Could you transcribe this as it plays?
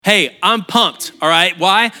Hey, I'm pumped, all right?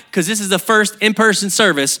 Why? Because this is the first in-person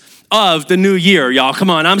service of the new year, y'all. Come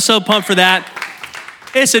on, I'm so pumped for that.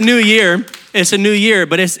 It's a new year. It's a new year,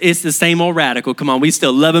 but it's the same old radical. Come on, we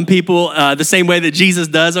still loving people the same way that Jesus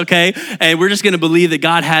does, okay? And we're just gonna believe that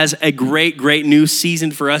God has a great, great new season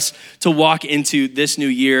for us to walk into this new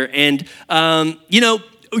year. And,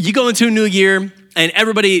 you go into a new year and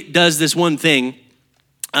everybody does this one thing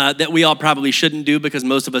that we all probably shouldn't do because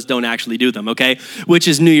most of us don't actually do them, okay? Which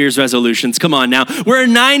is New Year's resolutions. Come on now. We're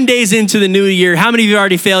 9 days into the new year. How many of you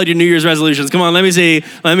already failed your New Year's resolutions? Come on, let me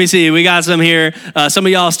see. We got some here. Some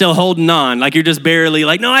of y'all still holding on. Like you're just barely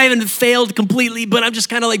like, no, I haven't failed completely, but I'm just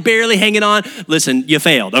kind of like barely hanging on. Listen, you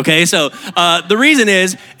failed, okay? So the reason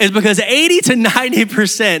is because 80 to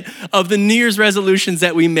 90% of the New Year's resolutions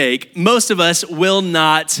that we make, most of us will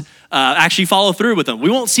not actually follow through with them. We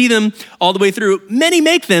won't see them all the way through. Many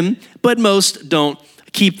make them, but most don't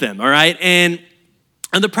keep them, all right? And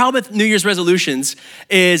the problem with New Year's resolutions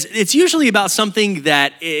is it's usually about something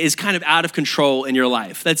that is kind of out of control in your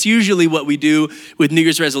life. That's usually what we do with New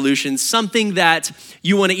Year's resolutions, something that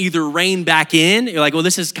you want to either rein back in. You're like, well,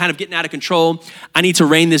 this is kind of getting out of control. I need to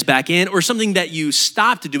rein this back in. Or something that you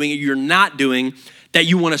stopped doing or you're not doing that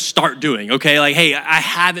you want to start doing, okay? Like, hey, I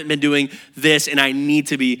haven't been doing this and I need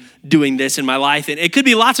to be doing this in my life. And it could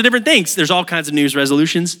be lots of different things. There's all kinds of New Year's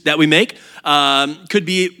resolutions that we make. Could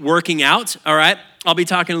be working out, all right? I'll be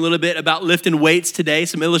talking a little bit about lifting weights today,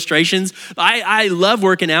 some illustrations. I love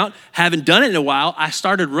working out. Haven't done it in a while. I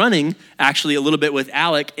started running actually a little bit with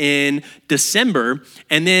Alec in December,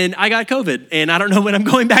 and then I got COVID, and I don't know when I'm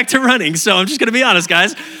going back to running, so I'm just gonna be honest,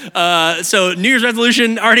 guys. So New Year's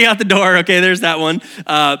resolution already out the door. Okay, there's that one.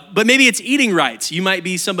 But maybe it's eating right. You might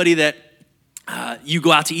be somebody that you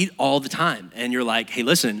go out to eat all the time, and you're like, hey,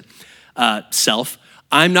 listen, self,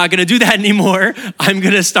 I'm not gonna do that anymore. I'm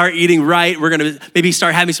gonna start eating right. We're gonna maybe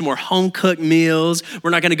start having some more home-cooked meals. We're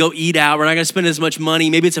not gonna go eat out. We're not gonna spend as much money.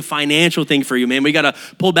 Maybe it's a financial thing for you, man. We gotta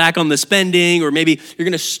pull back on the spending, or maybe you're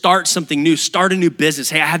gonna start something new, start a new business.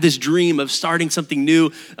 Hey, I have this dream of starting something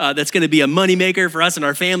new that's gonna be a moneymaker for us and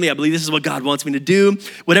our family. I believe this is what God wants me to do,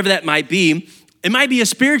 whatever that might be. It might be a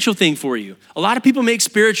spiritual thing for you. A lot of people make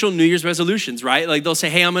spiritual New Year's resolutions, right? Like they'll say,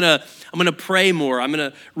 hey, I'm gonna pray more. I'm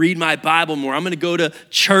gonna read my Bible more. I'm gonna go to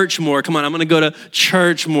church more. Come on, I'm gonna go to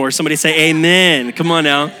church more. Somebody say amen. Come on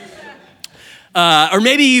now. Or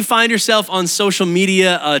maybe you find yourself on social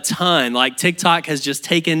media a ton, like TikTok has just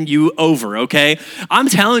taken you over, okay? I'm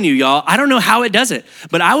telling you, y'all, I don't know how it does it,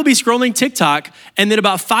 but I will be scrolling TikTok and then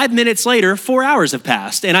about 5 minutes later, 4 hours have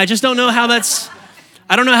passed. And I just don't know how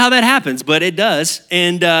I don't know how that happens, but it does.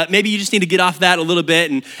 And maybe you just need to get off that a little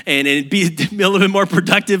bit and be a little bit more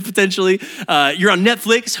productive potentially. You're on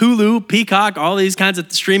Netflix, Hulu, Peacock, all these kinds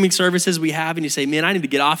of streaming services we have, and you say, man, I need to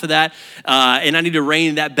get off of that, and I need to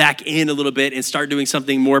rein that back in a little bit and start doing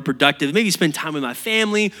something more productive. Maybe spend time with my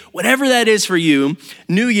family, whatever that is for you.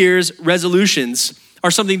 New Year's resolutions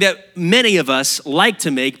are something that many of us like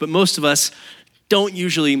to make, but most of us don't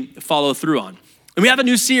usually follow through on. And we have a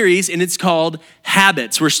new series, and it's called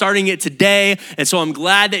Habits. We're starting it today, and so I'm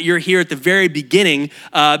glad that you're here at the very beginning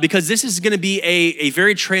because this is going to be a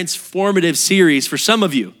very transformative series for some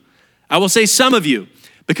of you. I will say some of you,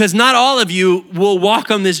 because not all of you will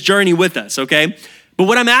walk on this journey with us, okay? But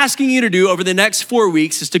what I'm asking you to do over the next 4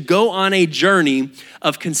 weeks is to go on a journey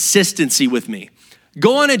of consistency with me.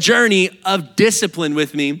 Go on a journey of discipline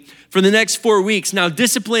with me for the next 4 weeks. Now,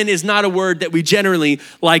 discipline is not a word that we generally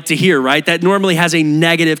like to hear, right? That normally has a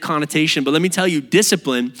negative connotation. But let me tell you,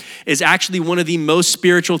 discipline is actually one of the most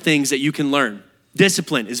spiritual things that you can learn.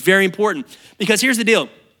 Discipline is very important because here's the deal.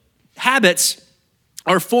 Habits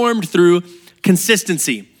are formed through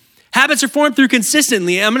consistency. Habits are formed through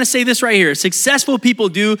consistently. I'm gonna say this right here. Successful people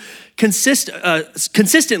do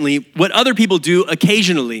consistently what other people do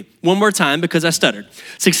occasionally. One more time because I stuttered.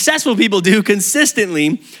 Successful people do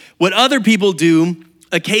consistently what other people do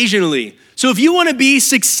occasionally. So if you wanna be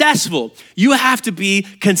successful, you have to be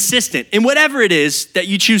consistent in whatever it is that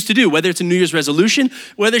you choose to do, whether it's a New Year's resolution,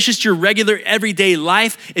 whether it's just your regular everyday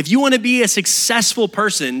life. If you wanna be a successful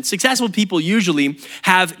person, successful people usually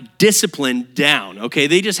have discipline down, okay?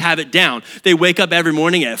 They just have it down. They wake up every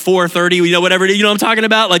morning at 4:30, whatever it is, you know what I'm talking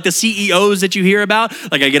about? Like the CEOs that you hear about.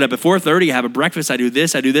 Like I get up at 4:30, I have a breakfast, I do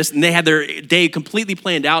this, and they have their day completely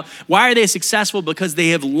planned out. Why are they successful? Because they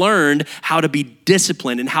have learned how to be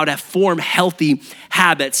disciplined and how to form healthy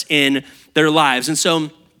habits in their lives. And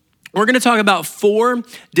so we're gonna talk about 4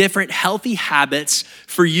 different healthy habits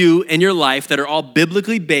for you in your life that are all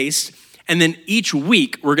biblically based And then each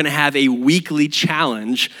week, we're gonna have a weekly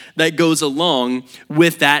challenge that goes along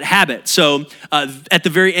with that habit. So at the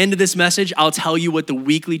very end of this message, I'll tell you what the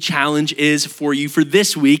weekly challenge is for you for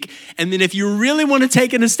this week. And then if you really wanna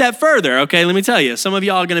take it a step further, okay, let me tell you, some of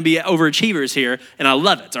y'all are gonna be overachievers here, and I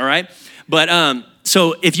love it, all right? But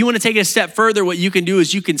so if you want to take it a step further, what you can do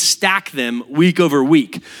is you can stack them week over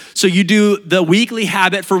week. So you do the weekly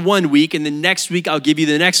habit for 1 week, and then next week I'll give you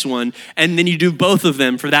the next one, and then you do both of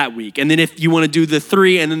them for that week. And then if you want to do the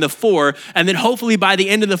 3 and then the 4, and then hopefully by the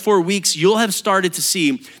end of the 4 weeks, you'll have started to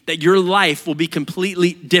see that your life will be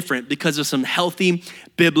completely different because of some healthy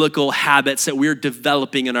biblical habits that we're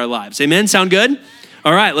developing in our lives. Amen? Sound good?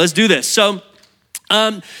 All right, let's do this. So,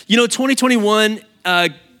 2021,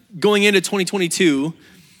 going into 2022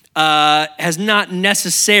 has not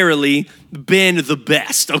necessarily been the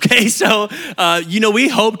best, okay? So, we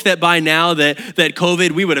hoped that by now that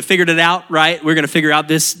COVID, we would have figured it out, right? We're gonna figure out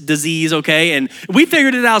this disease, okay? And we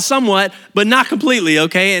figured it out somewhat, but not completely,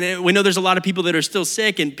 okay? And we know there's a lot of people that are still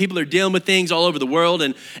sick and people are dealing with things all over the world.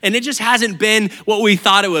 And it just hasn't been what we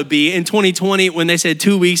thought it would be in 2020 when they said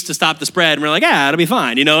 2 weeks to stop the spread. And we're like, it'll be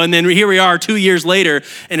fine, And then here we are 2 years later,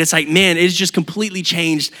 and it's like, man, it's just completely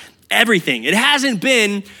changed everything. It hasn't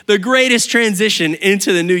been the greatest transition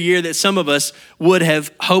into the new year that some of us would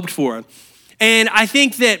have hoped for. And I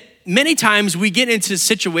think that many times we get into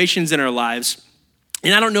situations in our lives,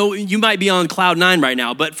 and I don't know, you might be on cloud 9 right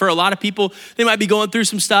now, but for a lot of people, they might be going through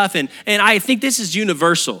some stuff. And I think this is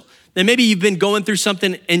universal. That maybe you've been going through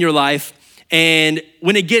something in your life, and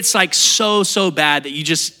when it gets like so bad that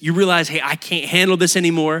you realize, hey, I can't handle this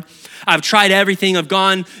anymore. I've tried everything. I've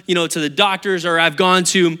gone, to the doctors, or I've gone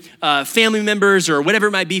to family members or whatever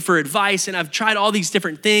it might be for advice. And I've tried all these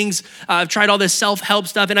different things. I've tried all this self-help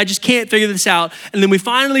stuff, and I just can't figure this out. And then we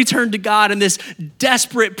finally turn to God in this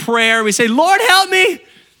desperate prayer. We say, Lord, help me.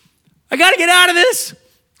 I got to get out of this.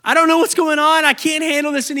 I don't know what's going on. I can't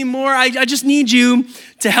handle this anymore. I just need you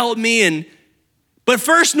to help me. But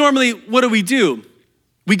first, normally, what do?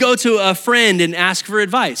 We go to a friend and ask for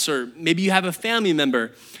advice, or maybe you have a family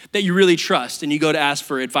member that you really trust and you go to ask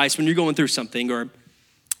for advice when you're going through something, or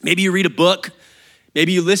maybe you read a book,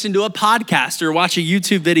 maybe you listen to a podcast or watch a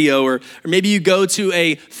YouTube video, or maybe you go to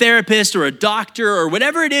a therapist or a doctor or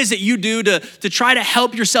whatever it is that you do to try to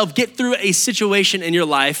help yourself get through a situation in your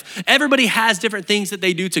life. Everybody has different things that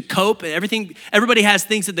they do to cope, and everybody has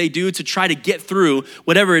things that they do to try to get through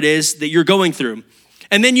whatever it is that you're going through.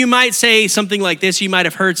 And then you might say something like this. You might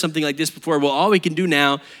have heard something like this before. Well, all we can do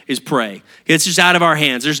now is pray. It's just out of our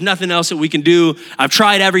hands. There's nothing else that we can do. I've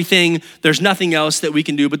tried everything. There's nothing else that we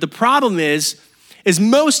can do. But the problem is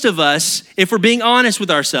most of us, if we're being honest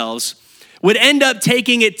with ourselves, would end up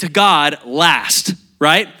taking it to God last,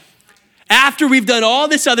 right? After we've done all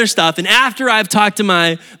this other stuff, and after I've talked to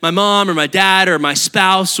my mom or my dad or my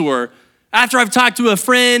spouse, or after I've talked to a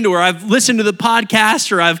friend, or I've listened to the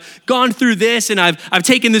podcast, or I've gone through this and I've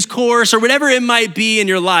taken this course, or whatever it might be in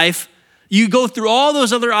your life, you go through all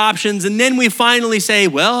those other options, and then we finally say,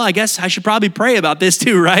 well, I guess I should probably pray about this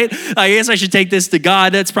too, right? I guess I should take this to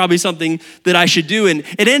God. That's probably something that I should do. And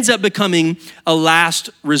it ends up becoming a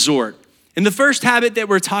last resort. And the first habit that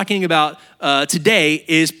we're talking about today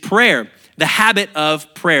is prayer. The habit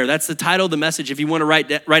of prayer. That's the title of the message. If you want to write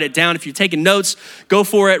it down, if you're taking notes, go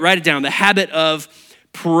for it, write it down. The habit of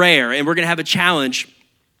prayer. And we're going to have a challenge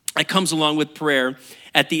that comes along with prayer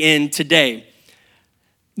at the end today.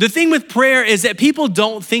 The thing with prayer is that people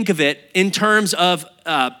don't think of it in terms of,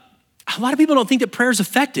 a lot of people don't think that prayer is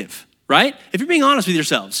effective, right? If you're being honest with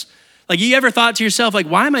yourselves. Like, you ever thought to yourself, like,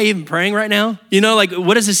 why am I even praying right now? Like,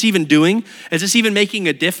 what is this even doing? Is this even making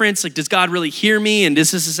a difference? Like, does God really hear me? And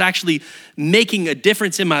is this actually making a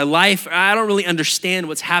difference in my life? I don't really understand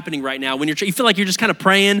what's happening right now. When you feel like you're just kind of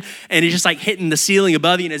praying and you're just like hitting the ceiling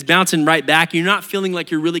above you and it's bouncing right back. You're not feeling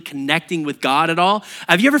like you're really connecting with God at all.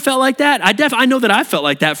 Have you ever felt like that? I know that I felt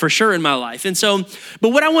like that for sure in my life. And so, but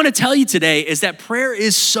what I want to tell you today is that prayer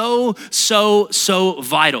is so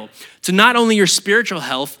vital to not only your spiritual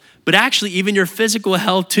health, but actually even your physical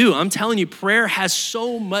health too. I'm telling you, prayer has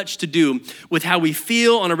so much to do with how we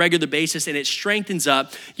feel on a regular basis, and it strengthens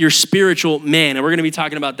up your spiritual man. And we're gonna be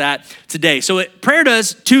talking about that today. So prayer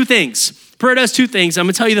does two things. Prayer does two things. I'm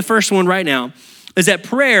gonna tell you the first one right now, is that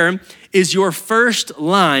prayer is your first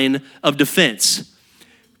line of defense.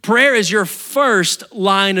 Prayer is your first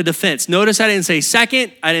line of defense. Notice I didn't say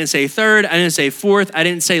second, I didn't say third, I didn't say fourth, I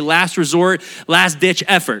didn't say last resort, last ditch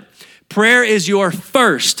effort. Prayer is your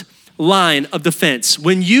first line of defense.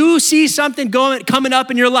 When you see something coming up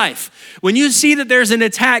in your life, when you see that there's an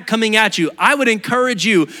attack coming at you, I would encourage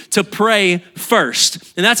you to pray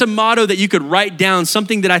first. And that's a motto that you could write down.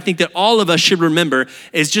 Something that I think that all of us should remember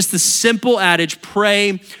is just the simple adage,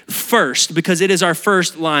 pray first, because it is our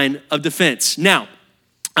first line of defense. Now,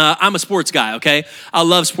 I'm a sports guy, okay? I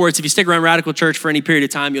love sports. If you stick around Radical Church for any period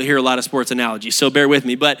of time, you'll hear a lot of sports analogies, so bear with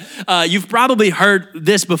me. But you've probably heard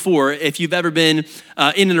this before, if you've ever been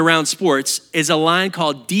in and around sports, is a line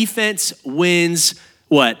called defense wins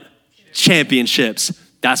what? Championships.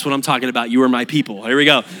 That's what I'm talking about. You are my people. Here we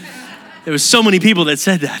go. There was so many people that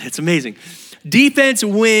said that. It's amazing. Defense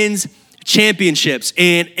wins championships.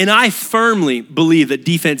 And I firmly believe that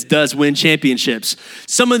defense does win championships.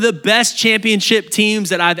 Some of the best championship teams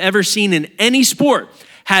that I've ever seen in any sport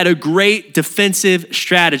had a great defensive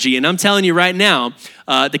strategy. And I'm telling you right now,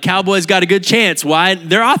 the Cowboys got a good chance. Why?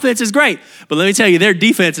 Their offense is great. But let me tell you, their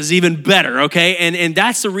defense is even better, okay? And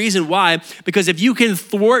that's the reason why, because if you can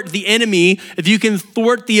thwart the enemy, if you can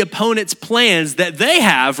thwart the opponent's plans that they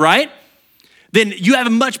have, right? Then you have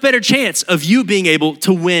a much better chance of you being able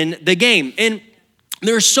to win the game. And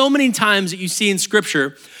there are so many times that you see in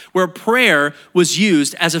scripture where prayer was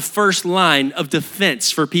used as a first line of defense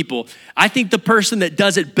for people. I think the person that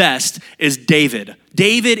does it best is David.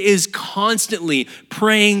 David is constantly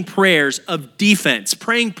praying prayers of defense,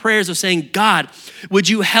 praying prayers of saying, God, would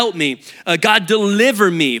you help me? God, deliver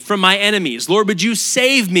me from my enemies. Lord, would you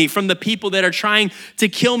save me from the people that are trying to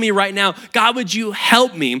kill me right now? God, would you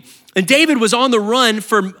help me? And David was on the run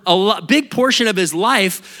for a big portion of his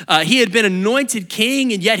life. He had been anointed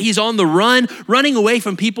king, and yet he's on the run, running away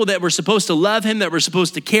from people that were supposed to love him, that were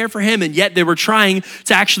supposed to care for him, and yet they were trying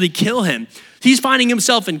to actually kill him. He's finding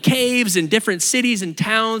himself in caves in different cities and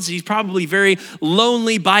towns. He's probably very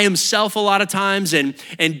lonely by himself a lot of times. And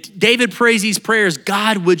David prays these prayers,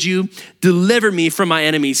 God, would you deliver me from my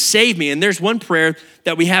enemies, save me? And there's one prayer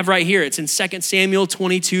that we have right here. It's in 2 Samuel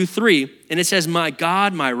 22:3. And it says, my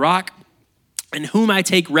God, my rock, in whom I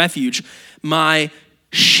take refuge, my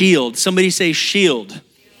shield. Somebody say shield.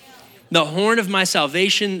 The horn of my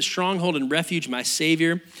salvation, stronghold and refuge, my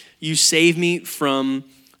Savior. You save me from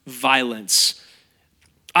violence.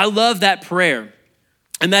 I love that prayer.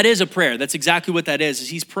 And that is a prayer. That's exactly what that is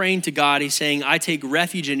he's praying to God. He's saying, I take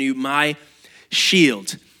refuge in you, my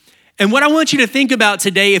shield. And what I want you to think about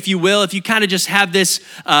today, if you will, if you kind of just have this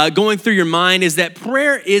going through your mind, is that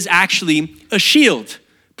prayer is actually a shield.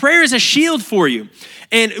 Prayer is a shield for you.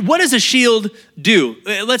 And what does a shield do?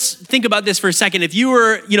 Let's think about this for a second. If you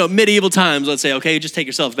were, medieval times, let's say, okay, just take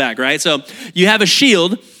yourself back, right? So you have a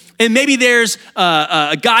shield, and maybe there's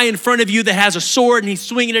a guy in front of you that has a sword and he's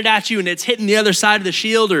swinging it at you and it's hitting the other side of the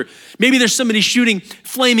shield. Or maybe there's somebody shooting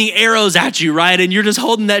flaming arrows at you, right? And you're just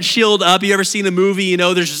holding that shield up. You ever seen a movie,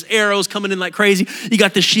 there's just arrows coming in like crazy. You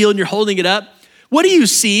got the shield and you're holding it up. What do you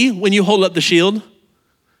see when you hold up the shield?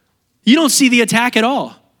 You don't see the attack at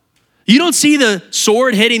all. You don't see the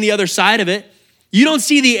sword hitting the other side of it. You don't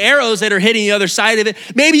see the arrows that are hitting the other side of it.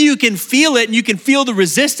 Maybe you can feel it and you can feel the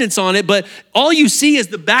resistance on it, but all you see is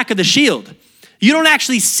the back of the shield. You don't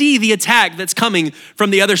actually see the attack that's coming from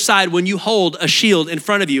the other side when you hold a shield in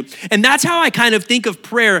front of you. And that's how I kind of think of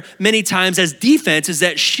prayer many times as defense, is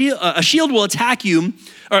that a shield will attack you,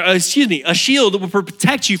 a shield will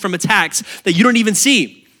protect you from attacks that you don't even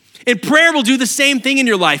see. And prayer will do the same thing in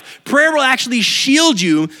your life. Prayer will actually shield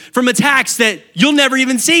you from attacks that you'll never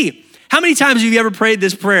even see. How many times have you ever prayed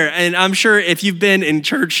this prayer? And I'm sure if you've been in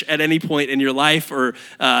church at any point in your life, or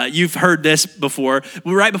you've heard this before,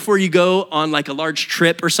 right before you go on like a large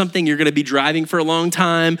trip or something, you're gonna be driving for a long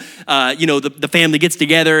time. The family gets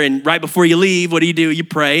together, and right before you leave, what do? You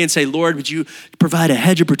pray and say, Lord, would you provide a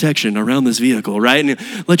hedge of protection around this vehicle, right?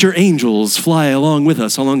 And let your angels fly along with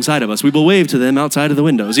us, alongside of us. We will wave to them outside of the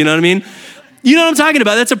windows. You know what I mean? You know what I'm talking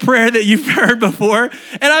about? That's a prayer that you've heard before.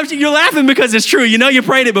 And you're laughing because it's true. You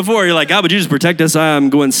prayed it before. You're like, God, would you just protect us?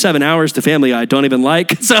 I'm going 7 hours to family I don't even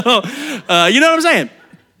like. So, you know what I'm saying?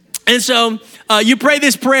 And so you pray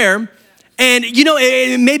this prayer, and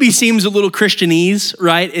it maybe seems a little Christianese,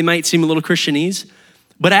 right? It might seem a little Christianese,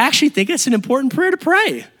 but I actually think it's an important prayer to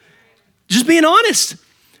pray. Just being honest.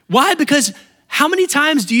 Why? Because how many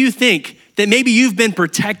times do you think that maybe you've been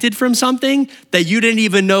protected from something that you didn't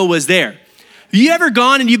even know was there? You ever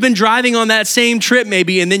gone and you've been driving on that same trip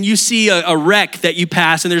maybe, and then you see a wreck that you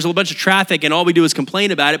pass, and there's a bunch of traffic, and all we do is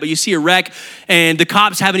complain about it, but you see a wreck and the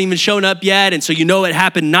cops haven't even shown up yet, and so it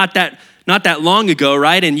happened not that long ago,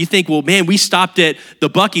 right? And you think, well, man, we stopped at the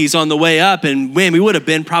Buc-ee's on the way up, and man, we would have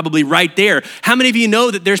been probably right there. How many of you know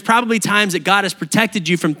that there's probably times that God has protected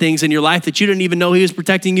you from things in your life that you didn't even know he was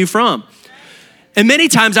protecting you from? And many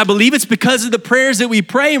times I believe it's because of the prayers that we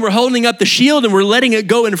pray and we're holding up the shield and we're letting it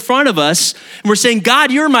go in front of us. And we're saying,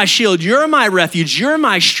 God, you're my shield, you're my refuge, you're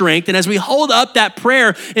my strength. And as we hold up that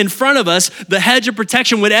prayer in front of us, the hedge of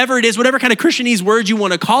protection, whatever it is, whatever kind of Christianese words you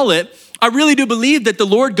want to call it, I really do believe that the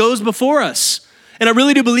Lord goes before us. And I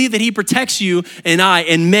really do believe that he protects you and I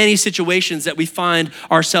in many situations that we find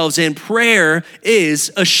ourselves in. Prayer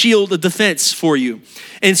is a shield of defense for you.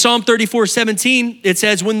 In Psalm 34:17, it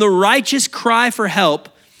says, when the righteous cry for help,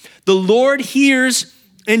 the Lord hears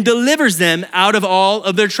and delivers them out of all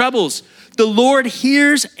of their troubles. The Lord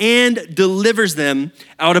hears and delivers them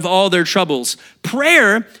out of all their troubles.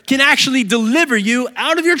 Prayer can actually deliver you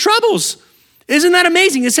out of your troubles. Isn't that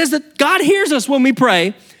amazing? It says that God hears us when we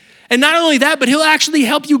pray. And not only that, but he'll actually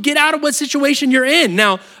help you get out of what situation you're in.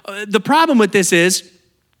 Now, the problem with this is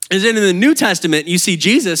that in the New Testament, you see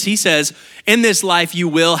Jesus, he says, in this life you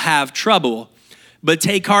will have trouble, but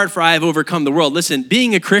take heart for I have overcome the world. Listen,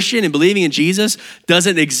 being a Christian and believing in Jesus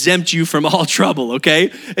doesn't exempt you from all trouble, okay?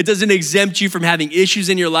 It doesn't exempt you from having issues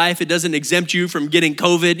in your life. It doesn't exempt you from getting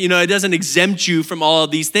COVID. It doesn't exempt you from all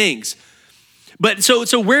of these things. But so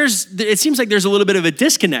it seems like there's a little bit of a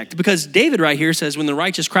disconnect because David right here says, when the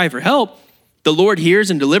righteous cry for help, the Lord hears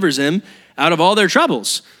and delivers them out of all their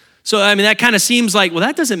troubles. So, that kind of seems like, well,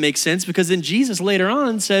 that doesn't make sense because then Jesus later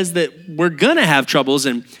on says that we're gonna have troubles.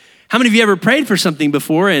 And how many of you ever prayed for something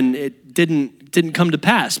before and it didn't come to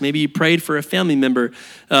pass? Maybe you prayed for a family member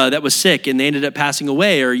that was sick and they ended up passing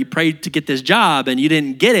away, or you prayed to get this job and you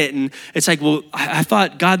didn't get it. And it's like, well, I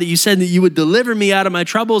thought, God, that you said that you would deliver me out of my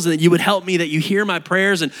troubles and that you would help me, that you hear my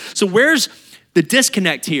prayers. And so where's the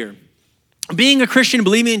disconnect here? Being a Christian,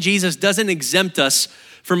 believing in Jesus doesn't exempt us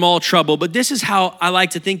from all trouble, but this is how I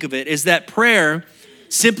like to think of it, is that prayer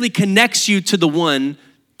simply connects you to the one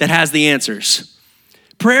that has the answers.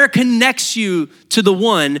 Prayer connects you to the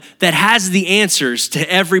one that has the answers to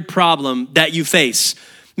every problem that you face.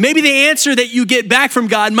 Maybe the answer that you get back from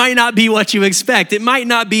God might not be what you expect. It might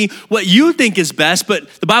not be what you think is best, but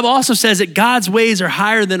the Bible also says that God's ways are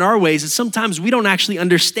higher than our ways. And sometimes we don't actually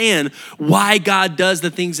understand why God does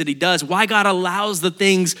the things that he does, why God allows the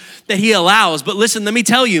things that he allows. But listen, let me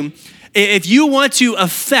tell you, if you want to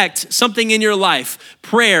affect something in your life,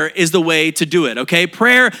 prayer is the way to do it, okay?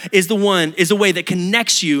 Prayer is the way that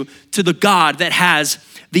connects you to the God that has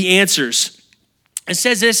the answers. It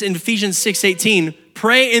says this in Ephesians 6:18,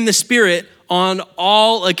 pray in the Spirit on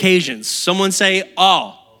all occasions. Someone say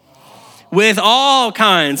all. With all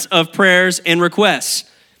kinds of prayers and requests.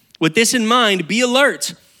 With this in mind, be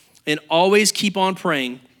alert and always keep on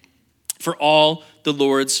praying for all the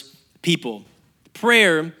Lord's people.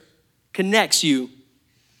 Prayer connects you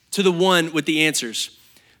to the one with the answers.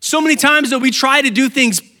 So many times that we try to do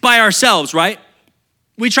things by ourselves, right?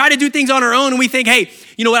 We try to do things on our own and we think, hey,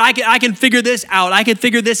 you know what, I can figure this out. I can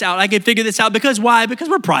figure this out. I can figure this out. Because why? Because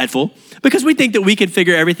we're prideful. Because we think that we can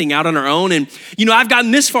figure everything out on our own. And, I've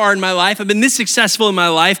gotten this far in my life. I've been this successful in my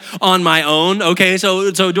life on my own. Okay,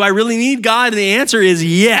 so do I really need God? And the answer is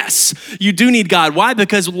yes, you do need God. Why?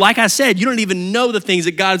 Because like I said, you don't even know the things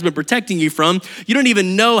that God has been protecting you from. You don't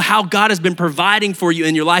even know how God has been providing for you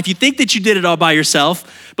in your life. You think that you did it all by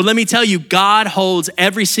yourself. But let me tell you, God holds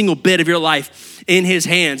every single bit of your life in his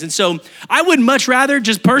hands. And so I would much rather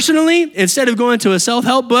just personally, instead of going to a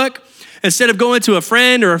self-help book, instead of going to a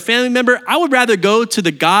friend or a family member, I would rather go to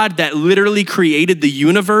the God that literally created the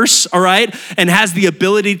universe, all right, and has the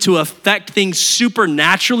ability to affect things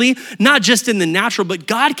supernaturally, not just in the natural, but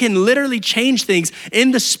God can literally change things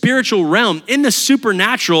in the spiritual realm, in the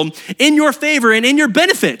supernatural, in your favor and in your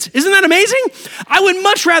benefit. Isn't that amazing? I would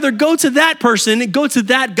much rather go to that person, go to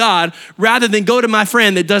that God, rather than go to my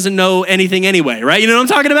friend that doesn't know anything anyway, right? You know what I'm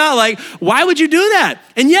talking about? Like, why would you do that?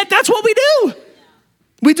 And yet that's what we do.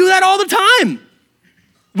 We do that all the time.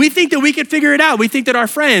 We think that we can figure it out. We think that our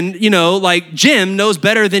friend, like Jim knows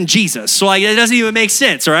better than Jesus. So it doesn't even make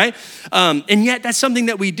sense, all right? And yet that's something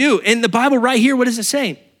that we do. In the Bible right here, what does it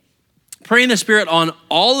say? Pray in the Spirit on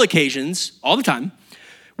all occasions, all the time,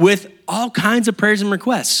 with all kinds of prayers and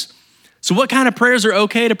requests. So what kind of prayers are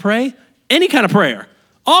okay to pray? Any kind of prayer.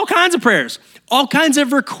 All kinds of prayers. All kinds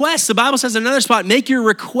of requests. The Bible says in another spot, make your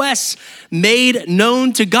requests made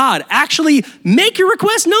known to God. Actually, make your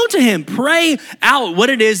requests known to him. Pray out what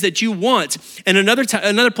it is that you want. And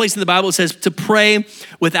another place in the Bible, it says to pray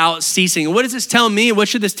without ceasing. And what does this tell me? And what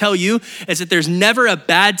should this tell you? Is that there's never a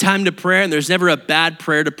bad time to pray and there's never a bad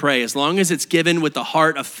prayer to pray, as long as it's given with the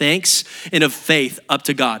heart of thanks and of faith up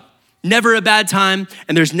to God. Never a bad time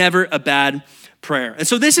and there's never a bad prayer. And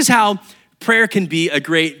so this is how prayer can be a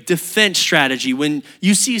great defense strategy. When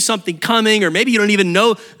you see something coming, or maybe you don't even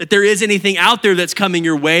know that there is anything out there that's coming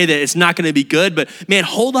your way that it's not gonna be good, but man,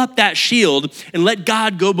 hold up that shield and let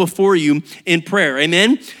God go before you in prayer,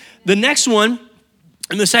 amen? The next one,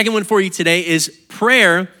 and the second one for you today is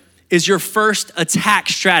prayer is your first attack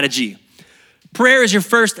strategy. Prayer is your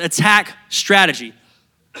first attack strategy.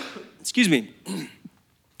 Excuse me. I'm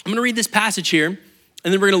gonna read this passage here,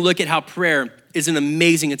 and then we're gonna look at how prayer is an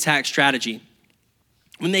amazing attack strategy.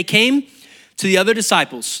 When they came to the other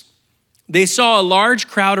disciples, they saw a large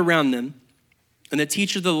crowd around them and the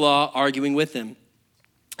teacher of the law arguing with them.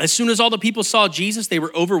 As soon as all the people saw Jesus, they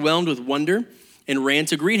were overwhelmed with wonder and ran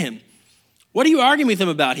to greet him. "What are you arguing with him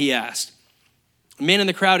about?" he asked. A man in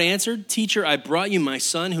the crowd answered, "Teacher, I brought you my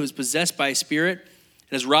son who is possessed by a spirit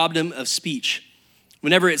and has robbed him of speech.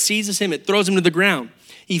 Whenever it seizes him, it throws him to the ground.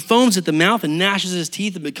 He foams at the mouth and gnashes his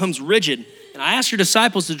teeth and becomes rigid. And I asked your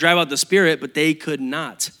disciples to drive out the spirit, but they could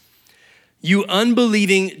not." "You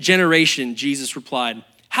unbelieving generation," Jesus replied,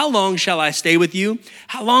 "how long shall I stay with you?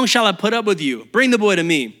 How long shall I put up with you? Bring the boy to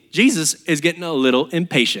me." Jesus is getting a little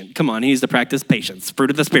impatient. Come on, he needs to practice patience, fruit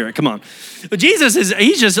of the spirit, come on. But he's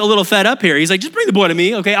just a little fed up here. He's like, "Just bring the boy to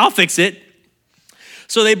me, okay, I'll fix it."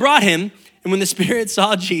 So they brought him, and when the spirit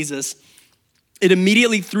saw Jesus, it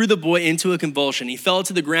immediately threw the boy into a convulsion. He fell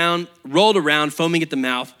to the ground, rolled around, foaming at the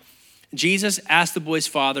mouth. Jesus asked the boy's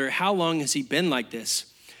father, "How long has he been like this?"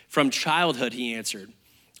 "From childhood," he answered.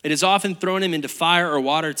 "It has often thrown him into fire or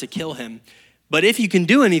water to kill him. But if you can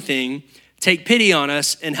do anything, take pity on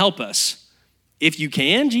us and help us." "If you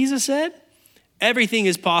can," Jesus said, "everything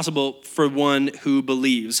is possible for one who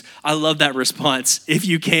believes." I love that response. If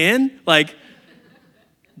you can, like,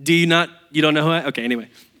 you don't know who okay, anyway.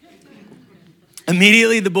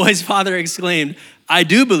 Immediately, the boy's father exclaimed, "I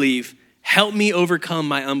do believe. Help me overcome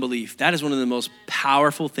my unbelief." That is one of the most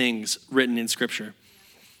powerful things written in Scripture.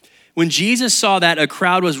 When Jesus saw that a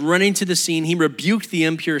crowd was running to the scene, he rebuked the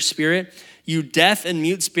impure spirit. "You deaf and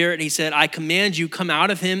mute spirit," he said, "I command you, come out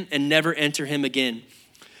of him and never enter him again."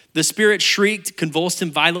 The spirit shrieked, convulsed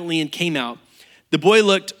him violently, and came out. The boy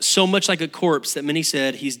looked so much like a corpse that many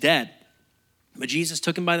said, "He's dead." But Jesus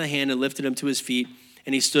took him by the hand and lifted him to his feet,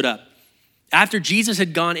 and he stood up. After Jesus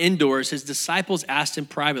had gone indoors, his disciples asked him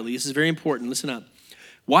privately, this is very important, listen up,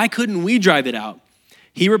 "Why couldn't we drive it out?"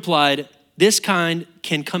 He replied, "This kind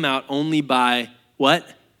can come out only by"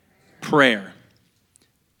 what? Prayer.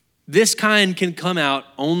 This kind can come out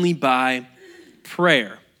only by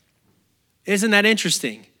prayer. Isn't that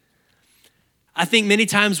interesting? I think many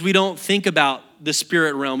times we don't think about the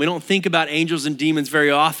spirit realm. We don't think about angels and demons very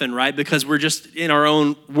often, right? Because we're just in our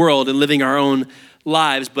own world and living our own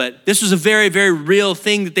lives. But this was a very, very real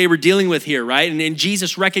thing that they were dealing with here, right? And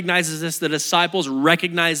Jesus recognizes this. The disciples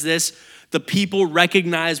recognize this. The people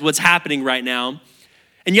recognize what's happening right now.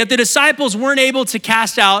 And yet the disciples weren't able to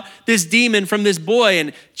cast out this demon from this boy.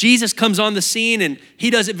 And Jesus comes on the scene and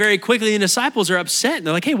he does it very quickly. And the disciples are upset. And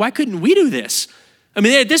they're like, "Hey, why couldn't we do this?" I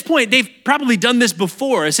mean, at this point, they've probably done this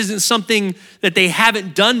before. This isn't something that they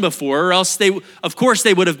haven't done before, or else of course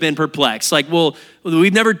they would have been perplexed. Like, well,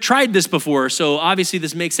 we've never tried this before, so obviously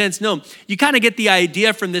this makes sense. No, you kind of get the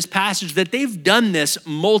idea from this passage that they've done this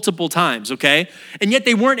multiple times, okay? And yet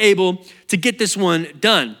they weren't able to get this one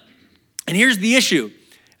done. And here's the issue,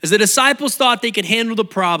 is the disciples thought they could handle the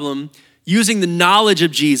problem using the knowledge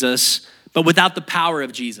of Jesus, but without the power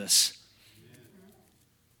of Jesus.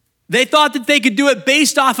 They thought that they could do it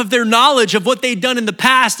based off of their knowledge of what they'd done in the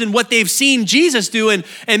past and what they've seen Jesus do. And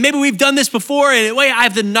maybe we've done this before, and wait, I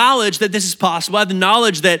have the knowledge that this is possible. I have the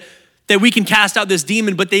knowledge that we can cast out this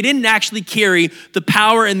demon, but they didn't actually carry the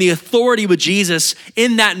power and the authority with Jesus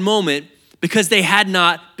in that moment because they had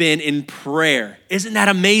not been in prayer. Isn't that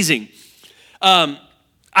amazing?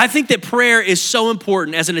 I think that prayer is so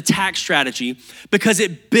important as an attack strategy because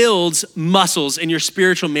it builds muscles in your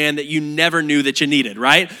spiritual man that you never knew that you needed,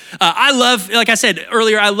 right? I love, like I said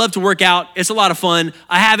earlier, I love to work out. It's a lot of fun.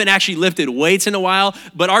 I haven't actually lifted weights in a while,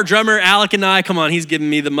 but our drummer, Alec, and I, come on, he's giving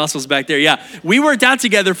me the muscles back there. Yeah, we worked out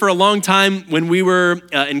together for a long time when we were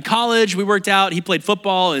in college. We worked out. He played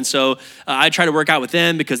football, and so I tried to work out with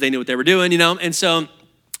them because they knew what they were doing,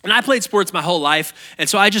 And I played sports my whole life, and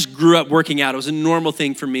so I just grew up working out. It was a normal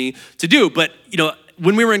thing for me to do. But,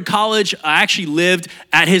 when we were in college, I actually lived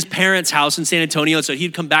at his parents' house in San Antonio, so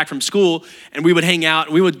he'd come back from school, and we would hang out,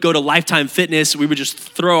 and we would go to Lifetime Fitness. We would just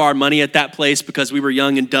throw our money at that place because we were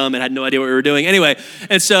young and dumb and had no idea what we were doing. Anyway,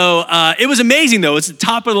 and so it was amazing, though. It's a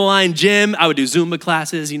top-of-the-line gym. I would do Zumba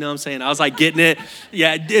classes, you know what I'm saying? I was, getting it.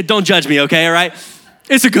 Yeah, don't judge me, okay, all right?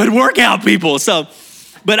 It's a good workout, people. So,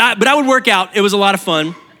 but I would work out. It was a lot of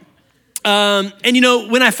fun. And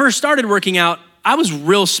when I first started working out, I was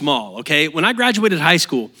real small, okay? When I graduated high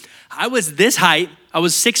school, I was this height. I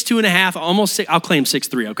was 6'2.5", almost six, I'll claim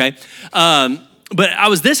 6'3", okay? But I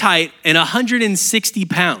was this height and 160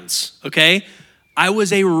 pounds, okay? I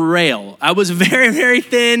was a rail. I was very, very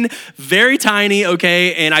thin, very tiny,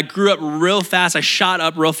 okay? And I grew up real fast. I shot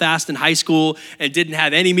up real fast in high school and didn't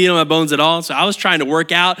have any meat on my bones at all. So I was trying to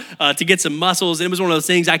work out to get some muscles. And it was one of those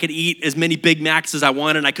things I could eat as many Big Macs as I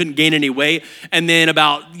wanted and I couldn't gain any weight. And then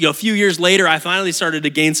about a few years later, I finally started to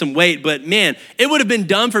gain some weight. But man, it would have been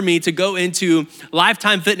dumb for me to go into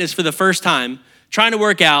Lifetime Fitness for the first time, trying to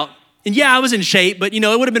work out. And yeah, I was in shape, but it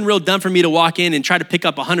would have been real dumb for me to walk in and try to pick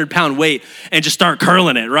up a 100-pound weight and just start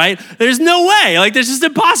curling it, right? There's no way. This is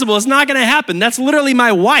impossible. It's not gonna happen. That's literally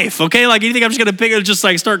my wife, okay? You think I'm just gonna pick it, just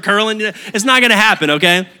start curling? It's not gonna happen,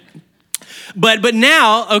 okay? But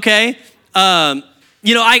now, okay,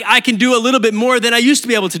 I can do a little bit more than I used to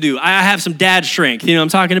be able to do. I have some dad strength, I'm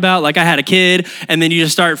talking about? I had a kid, and then you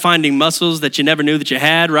just start finding muscles that you never knew that you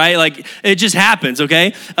had, right? It just happens,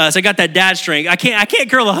 okay? So I got that dad strength. I can't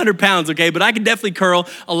curl 100 pounds, okay? But I can definitely curl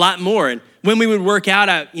a lot more. And when we would work out,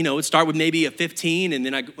 I would start with maybe a 15, and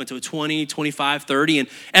then I went to a 20, 25, 30. And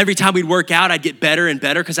every time we'd work out, I'd get better and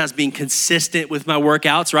better because I was being consistent with my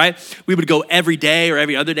workouts, right? We would go every day or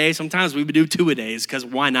every other day. Sometimes we would do 2 a days because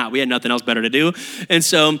why not? We had nothing else better to do. And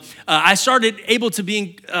so I started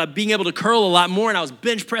being able to curl a lot more, and I was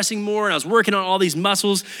bench pressing more, and I was working on all these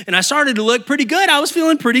muscles, and I started to look pretty good. I was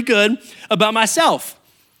feeling pretty good about myself.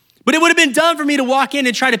 But it would have been dumb for me to walk in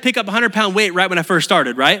and try to pick up a 100-pound weight right when I first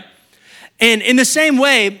started, right? And in the same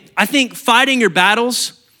way, I think fighting your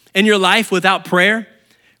battles in your life without prayer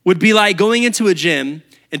would be like going into a gym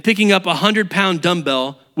and picking up a 100-pound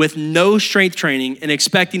dumbbell with no strength training and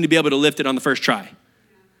expecting to be able to lift it on the first try.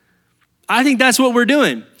 I think that's what we're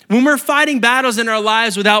doing. When we're fighting battles in our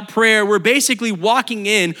lives without prayer, we're basically walking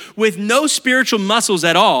in with no spiritual muscles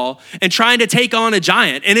at all and trying to take on a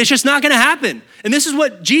giant. And it's just not gonna happen. And this is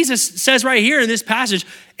what Jesus says right here in this passage.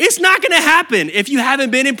 It's not gonna happen if you haven't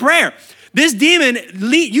been in prayer. This demon,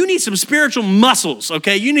 you need some spiritual muscles,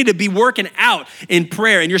 okay? You need to be working out in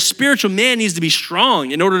prayer, and your spiritual man needs to be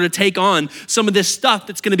strong in order to take on some of this stuff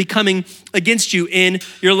that's gonna be coming against you in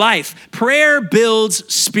your life. Prayer builds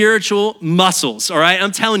spiritual muscles, all right?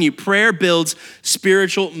 I'm telling you, prayer builds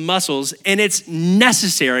spiritual muscles, and it's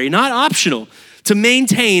necessary, not optional, to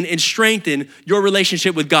maintain and strengthen your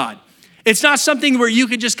relationship with God. It's not something where you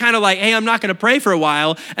could just kind of hey, I'm not gonna pray for a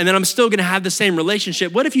while and then I'm still gonna have the same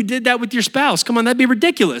relationship. What if you did that with your spouse? Come on, that'd be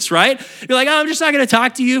ridiculous, right? You're like, I'm just not gonna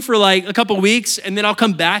talk to you for a couple weeks and then I'll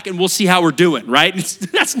come back and we'll see how we're doing, right?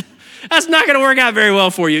 That's not gonna work out very well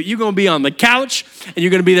for you. You're gonna be on the couch and you're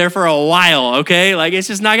gonna be there for a while, okay? It's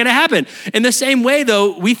just not gonna happen. In the same way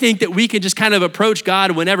though, we think that we can just kind of approach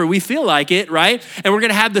God whenever we feel like it, right? And we're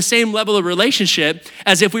gonna have the same level of relationship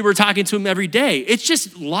as if we were talking to him every day. It's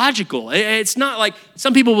just logical. It's not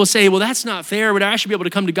some people will say, well, that's not fair, but I should be able to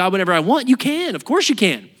come to God whenever I want. You can, of course you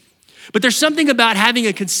can. But there's something about having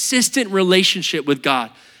a consistent relationship with God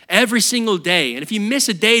every single day. And if you miss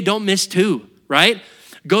a day, don't miss 2, right?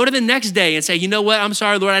 Go to the next day and say, you know what? I'm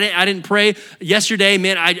sorry, Lord, I didn't pray yesterday.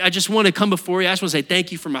 Man, I just want to come before you. I just want to say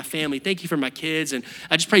thank you for my family. Thank you for my kids. And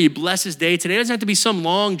I just pray you bless this day today. It doesn't have to be some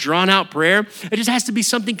long, drawn out prayer. It just has to be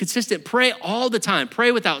something consistent. Pray all the time.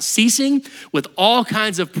 Pray without ceasing with all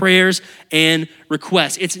kinds of prayers and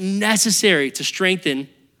requests. It's necessary to strengthen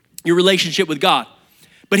your relationship with God.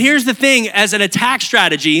 But here's the thing, as an attack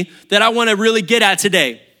strategy that I want to really get at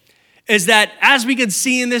today, is that as we can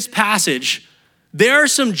see in this passage, there are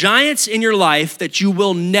some giants in your life that you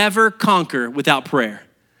will never conquer without prayer.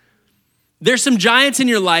 There's some giants in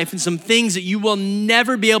your life and some things that you will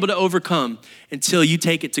never be able to overcome until you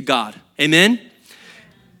take it to God. Amen?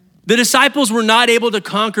 The disciples were not able to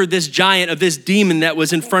conquer this giant of this demon that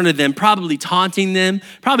was in front of them, probably taunting them,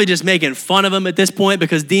 probably just making fun of them at this point,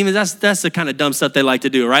 because demons, that's the kind of dumb stuff they like to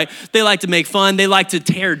do, right? They like to make fun. They like to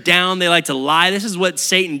tear down. They like to lie. This is what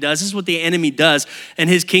Satan does. This is what the enemy does in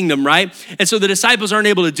his kingdom, right? And so the disciples aren't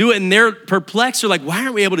able to do it, and they're perplexed. They're like, why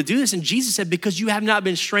aren't we able to do this? And Jesus said, because you have not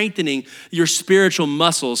been strengthening your spiritual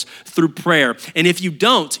muscles through prayer. And if you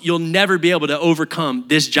don't, you'll never be able to overcome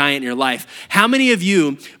this giant in your life. How many of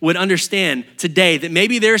you would would understand today that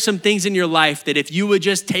maybe there are some things in your life that if you would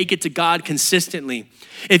just take it to God consistently,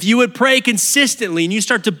 if you would pray consistently and you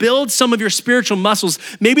start to build some of your spiritual muscles,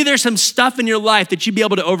 maybe there's some stuff in your life that you'd be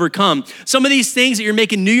able to overcome. Some of these things that you're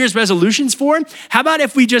making New Year's resolutions for, how about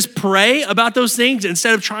if we just pray about those things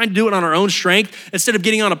instead of trying to do it on our own strength, instead of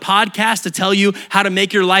getting on a podcast to tell you how to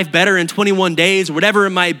make your life better in 21 days, or whatever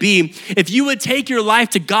it might be. If you would take your life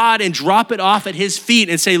to God and drop it off at his feet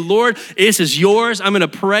and say, Lord, this is yours. I'm gonna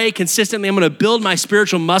pray consistently. I'm gonna build my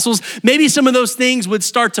spiritual muscles. Maybe some of those things would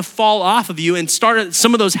start to fall off of you and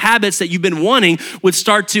some of those habits that you've been wanting would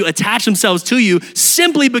start to attach themselves to you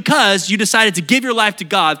simply because you decided to give your life to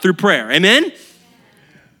God through prayer. Amen?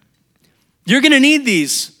 You're gonna need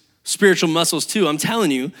these spiritual muscles too, I'm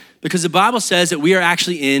telling you, because the Bible says that we are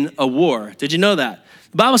actually in a war. Did you know that?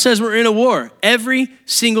 The Bible says we're in a war. Every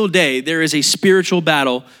single day there is a spiritual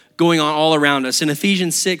battle going on all around us. In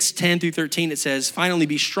Ephesians 6:10-13, it says, finally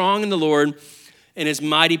be strong in the Lord and his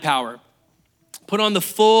mighty power. Put on the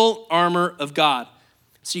full armor of God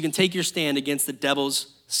so you can take your stand against the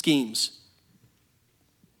devil's schemes.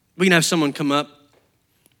 We can have someone come up,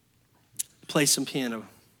 play some piano.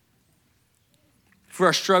 For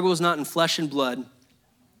our struggle is not in flesh and blood.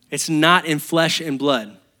 It's not in flesh and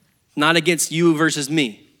blood. Not against you versus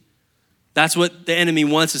me. That's what the enemy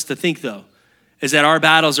wants us to think though, is that our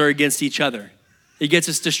battles are against each other. He gets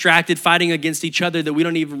us distracted fighting against each other that we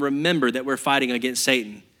don't even remember that we're fighting against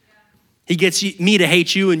Satan. He gets me to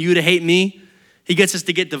hate you and you to hate me. He gets us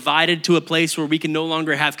to get divided to a place where we can no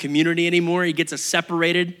longer have community anymore. He gets us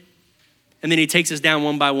separated, and then he takes us down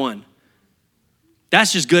one by one.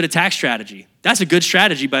 That's just good attack strategy. That's a good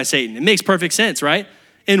strategy by Satan. It makes perfect sense, right?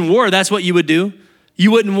 In war, that's what you would do. You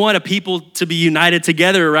wouldn't want a people to be united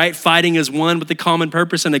together, right? Fighting as one with a common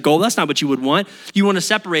purpose and a goal. That's not what you would want. You want to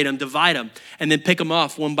separate them, divide them, and then pick them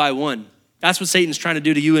off one by one. That's what Satan's trying to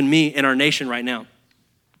do to you and me in our nation right now.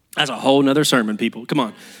 That's a whole nother sermon, people. Come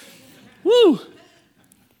on. Woo.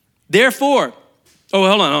 Therefore,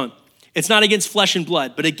 hold on. It's not against flesh and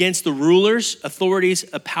blood, but against the rulers, authorities,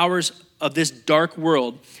 powers of this dark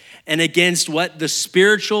world, and against what? The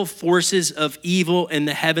spiritual forces of evil in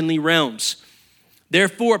the heavenly realms.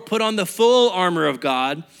 Therefore, put on the full armor of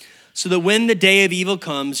God, so that when the day of evil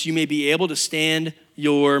comes, you may be able to stand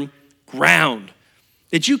your ground.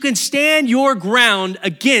 That you can stand your ground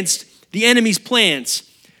against the enemy's plans.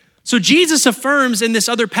 So Jesus affirms in this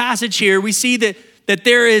other passage here, we see that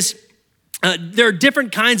there are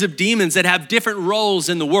different kinds of demons that have different roles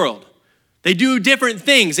in the world. They do different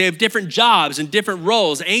things. They have different jobs and different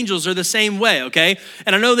roles. Angels are the same way, okay?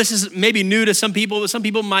 And I know this is maybe new to some people, but some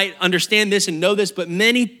people might understand this and know this, but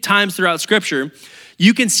many times throughout Scripture,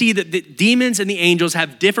 you can see that the demons and the angels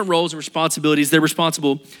have different roles and responsibilities. They're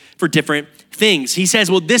responsible for different things. He says,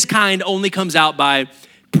 well, this kind only comes out by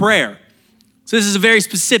prayer. So this is a very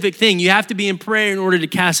specific thing. You have to be in prayer in order to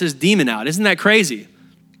cast this demon out. Isn't that crazy?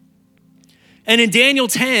 And in Daniel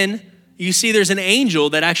 10, you see there's an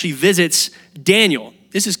angel that actually visits Daniel.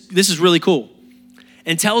 This is really cool.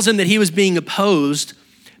 And tells him that he was being opposed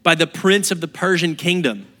by the prince of the Persian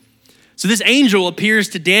kingdom. So this angel appears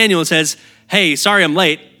to Daniel and says, hey, sorry I'm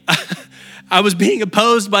late. I was being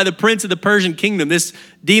opposed by the prince of the Persian kingdom. This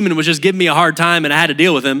demon was just giving me a hard time and I had to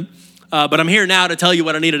deal with him. But I'm here now to tell you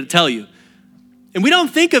what I needed to tell you. And we don't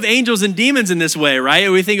think of angels and demons in this way,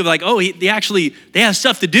 right? We think of like, they have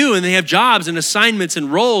stuff to do and they have jobs and assignments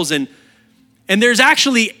and roles. And there's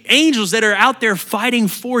actually angels that are out there fighting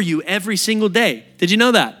for you every single day. Did you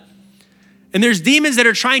know that? And there's demons that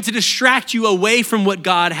are trying to distract you away from what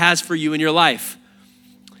God has for you in your life.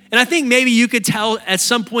 And I think maybe you could tell at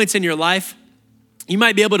some points in your life, you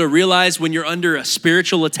might be able to realize when you're under a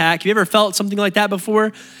spiritual attack. Have you ever felt something like that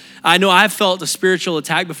before? I know I've felt a spiritual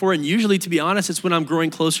attack before, and usually, to be honest, it's when I'm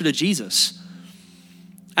growing closer to Jesus.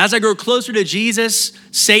 As I grow closer to Jesus,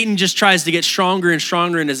 Satan just tries to get stronger and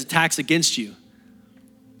stronger in his attacks against you.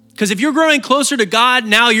 Because if you're growing closer to God,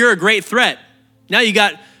 now you're a great threat. Now you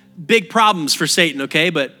got big problems for Satan,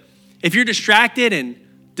 okay? But if you're distracted and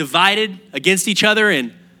divided against each other,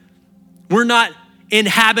 and we're not in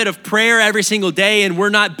habit of prayer every single day, and we're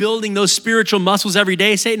not building those spiritual muscles every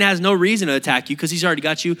day, Satan has no reason to attack you because he's already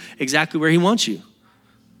got you exactly where he wants you.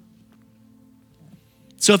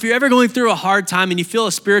 So if you're ever going through a hard time and you feel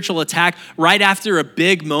a spiritual attack right after a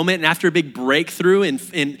big moment and after a big breakthrough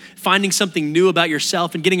and finding something new about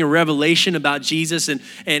yourself and getting a revelation about Jesus and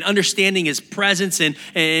understanding his presence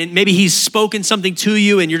and maybe he's spoken something to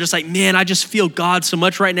you and you're just like, man, I just feel God so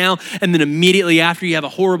much right now. And then immediately after you have a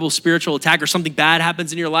horrible spiritual attack or something bad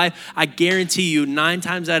happens in your life, I guarantee you 9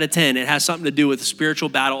 times out of 10, it has something to do with a spiritual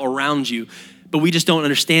battle around you. But we just don't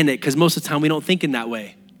understand it because most of the time we don't think in that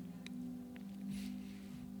way.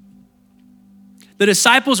 The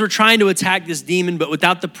disciples were trying to attack this demon, but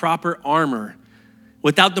without the proper armor,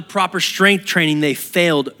 without the proper strength training, they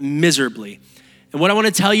failed miserably. And what I want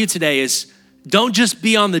to tell you today is don't just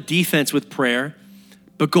be on the defense with prayer,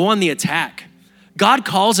 but go on the attack. God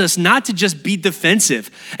calls us not to just be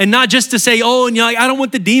defensive and not just to say, oh, and I don't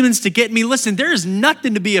want the demons to get me. Listen, there is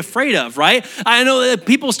nothing to be afraid of, right? I know that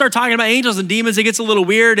people start talking about angels and demons, it gets a little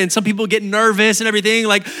weird and some people get nervous and everything.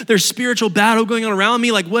 Like there's spiritual battle going on around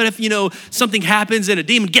me. Like what if, something happens and a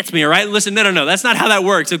demon gets me, all right? Listen, no. That's not how that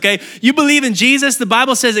works, okay? You believe in Jesus, the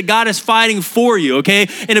Bible says that God is fighting for you, okay?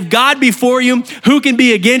 And if God be for you, who can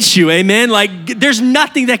be against you, amen? Like there's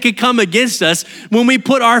nothing that could come against us when we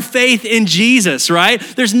put our faith in Jesus, right?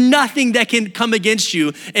 There's nothing that can come against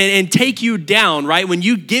you and take you down, right? When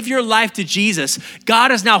you give your life to Jesus,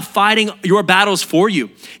 God is now fighting your battles for you.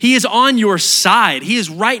 He is on your side. He is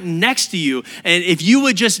right next to you. And if you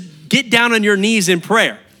would just get down on your knees in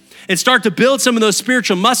prayer and start to build some of those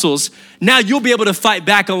spiritual muscles, now you'll be able to fight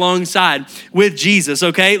back alongside with Jesus,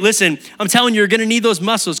 okay? Listen, I'm telling you, you're gonna need those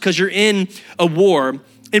muscles because you're in a war.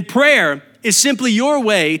 And prayer is simply your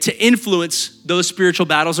way to influence those spiritual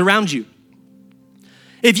battles around you.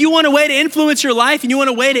 If you want a way to influence your life and you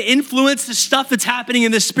want a way to influence the stuff that's happening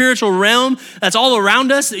in this spiritual realm that's all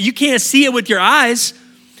around us, you can't see it with your eyes.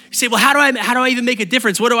 You say, well, how do I even make a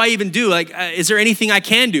difference? What do I even do? Like, is there anything I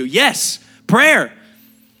can do? Yes, prayer.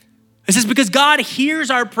 It says because God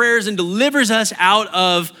hears our prayers and delivers us out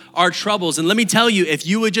of our troubles. And let me tell you, if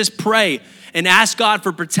you would just pray and ask God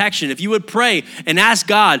for protection, if you would pray and ask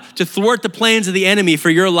God to thwart the plans of the enemy for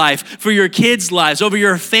your life, for your kids' lives, over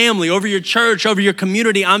your family, over your church, over your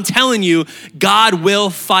community, I'm telling you, God will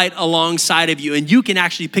fight alongside of you and you can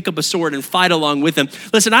actually pick up a sword and fight along with him.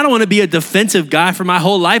 Listen, I don't want to be a defensive guy for my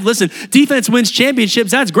whole life. Listen, defense wins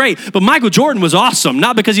championships, that's great. But Michael Jordan was awesome,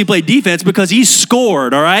 not because he played defense, because he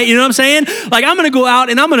scored, all right? You know what I'm saying? Like I'm going to go out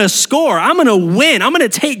and I'm going to score. I'm going to win. I'm going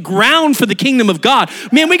to take ground for the kingdom of God.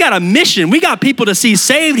 Man, we got a mission. We got people to see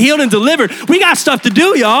saved, healed, and delivered. We got stuff to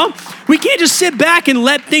do, y'all. We can't just sit back and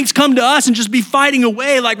let things come to us and just be fighting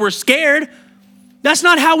away like we're scared. That's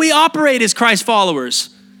not how we operate as Christ followers.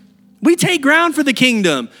 We take ground for the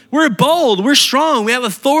kingdom. We're bold, we're strong, we have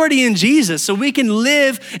authority in Jesus, so we can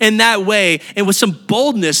live in that way and with some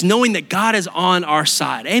boldness, knowing that God is on our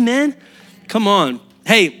side. Amen? Come on.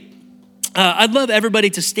 Hey, I'd love everybody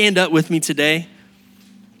to stand up with me today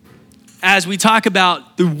as we talk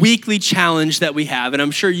about the weekly challenge that we have, and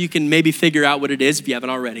I'm sure you can maybe figure out what it is if you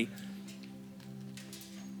haven't already.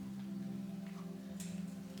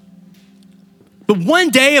 But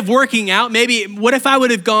one day of working out, maybe, what if I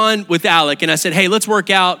would have gone with Alec and I said, hey, let's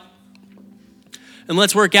work out, and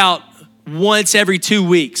let's work out once every 2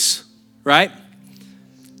 weeks, right?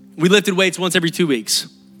 We lifted weights once every 2 weeks.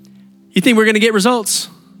 You think we're gonna get results?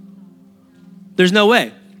 There's no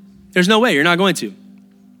way. There's no way, you're not going to.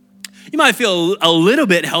 You might feel a little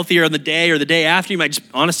bit healthier on the day or the day after. You might just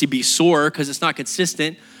honestly be sore because it's not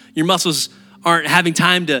consistent. Your muscles aren't having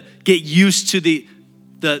time to get used to the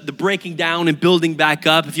breaking down and building back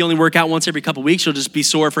up. If you only work out once every couple of weeks, you'll just be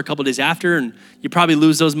sore for a couple of days after and you probably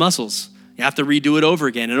lose those muscles. You have to redo it over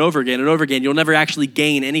again and over again and over again. You'll never actually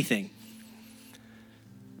gain anything.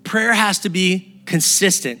 Prayer has to be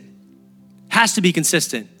consistent. Has to be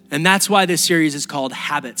consistent. And that's why this series is called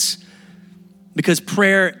Habits. Because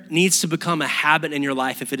prayer needs to become a habit in your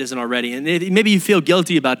life if it isn't already. And maybe you feel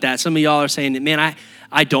guilty about that. Some of y'all are saying, man,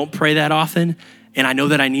 I don't pray that often, and I know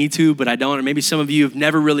that I need to, but I don't. Or maybe some of you have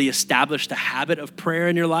never really established a habit of prayer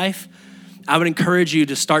in your life. I would encourage you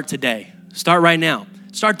to start today. Start right now.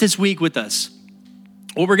 Start this week with us.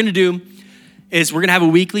 What we're gonna do is we're gonna have a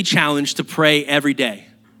weekly challenge to pray every day.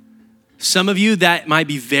 Some of you, that might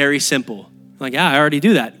be very simple. Like, yeah, I already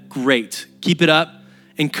do that. Great. Keep it up.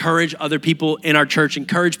 Encourage other people in our church.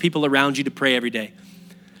 Encourage people around you to pray every day.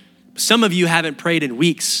 Some of you haven't prayed in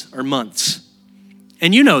weeks or months.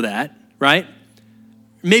 And you know that, right?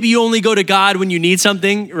 Maybe you only go to God when you need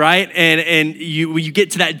something, right? And you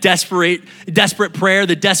get to that desperate prayer,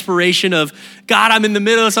 the desperation of, God, I'm in the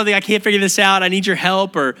middle of something. I can't figure this out. I need your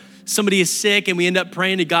help. Or somebody is sick and we end up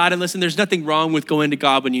praying to God. And listen, there's nothing wrong with going to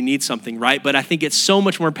God when you need something, right? But I think it's so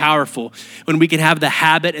much more powerful when we can have the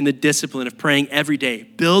habit and the discipline of praying every day.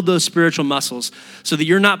 Build those spiritual muscles so that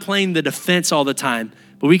you're not playing the defense all the time,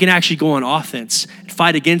 but we can actually go on offense and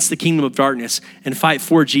fight against the kingdom of darkness and fight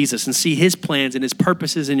for Jesus and see his plans and his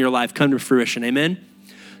purposes in your life come to fruition, amen?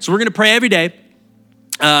 So we're gonna pray every day,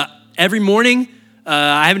 every morning.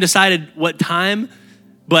 I haven't decided what time,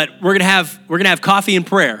 but we're gonna have coffee and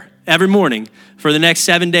prayer every morning for the next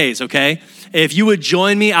 7 days, okay? If you would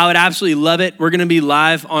join me, I would absolutely love it. We're gonna be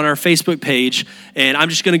live on our Facebook page, and I'm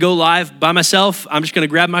just gonna go live by myself. I'm just gonna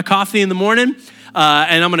grab my coffee in the morning,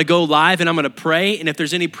 and I'm gonna go live and I'm gonna pray. And if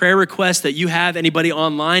there's any prayer requests that you have, anybody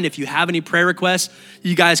online, if you have any prayer requests,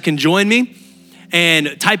 you guys can join me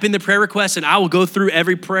and type in the prayer requests, and I will go through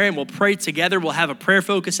every prayer and we'll pray together. We'll have a prayer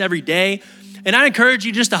focus every day. And I encourage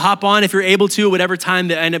you just to hop on if you're able to, whatever time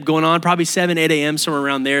that end up going on, probably 7, 8 a.m., somewhere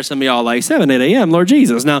around there. Some of y'all like 7, 8 a.m., Lord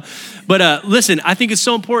Jesus. Now, but listen, I think it's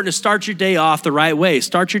so important to start your day off the right way.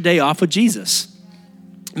 Start your day off with Jesus.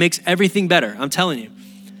 It makes everything better, I'm telling you.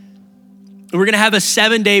 And we're gonna have a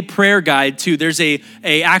 7-day prayer guide too. There's a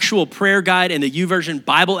actual prayer guide in the YouVersion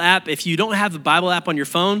Bible app. If you don't have the Bible app on your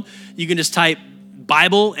phone, you can just type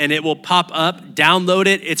Bible and it will pop up. Download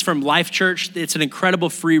it. It's from Life Church. It's an incredible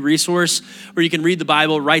free resource where you can read the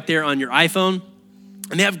Bible right there on your iPhone.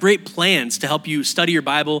 And they have great plans to help you study your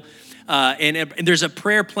Bible. And there's a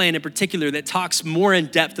prayer plan in particular that talks more in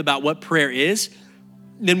depth about what prayer is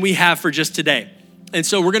than we have for just today. And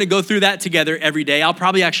so we're gonna go through that together every day. I'll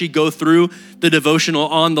probably actually go through the devotional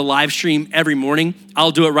on the live stream every morning.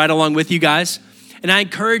 I'll do it right along with you guys. And I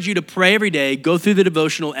encourage you to pray every day, go through the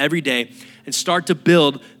devotional every day, and start to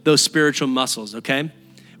build those spiritual muscles, okay?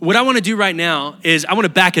 What I wanna do right now is I wanna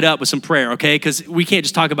back it up with some prayer, okay? Because we can't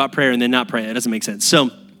just talk about prayer and then not pray. It doesn't make sense. So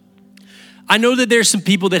I know that there's some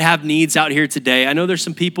people that have needs out here today. I know there's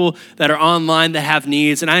some people that are online that have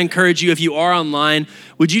needs. And I encourage you, if you are online,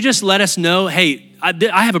 would you just let us know, hey,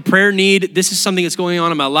 I have a prayer need. This is something that's going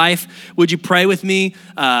on in my life. Would you pray with me?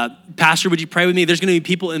 Pastor, would you pray with me? There's gonna be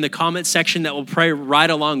people in the comment section that will pray right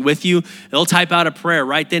along with you. They'll type out a prayer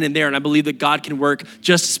right then and there. And I believe that God can work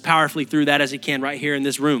just as powerfully through that as he can right here in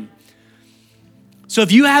this room. So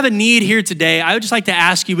if you have a need here today, I would just like to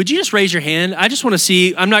ask you, would you just raise your hand? I just wanna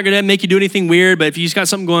see, I'm not gonna make you do anything weird, but if you just got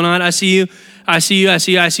something going on, I see you, I see you, I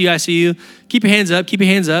see you, I see you, I see you. Keep your hands up, keep your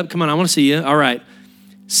hands up. Come on, I wanna see you, all right.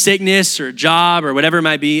 Sickness or job or whatever it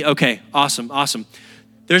might be. Okay, awesome.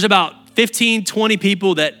 There's about 15, 20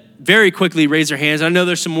 people that very quickly raise their hands. I know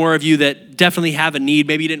there's some more of you that definitely have a need.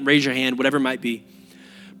 Maybe you didn't raise your hand, whatever it might be.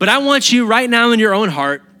 But I want you right now in your own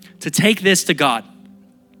heart to take this to God.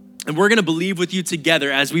 And we're gonna believe with you together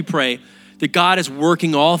as we pray that God is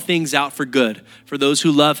working all things out for good for those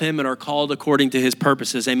who love him and are called according to his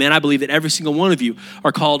purposes. Amen. I believe that every single one of you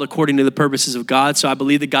are called according to the purposes of God. So I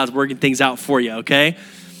believe that God's working things out for you, okay?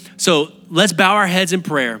 So let's bow our heads in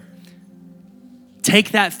prayer.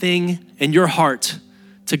 Take that thing in your heart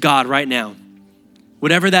to God right now,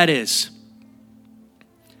 whatever that is.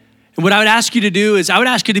 And what I would ask you to do is I would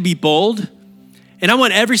ask you to be bold. And I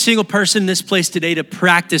want every single person in this place today to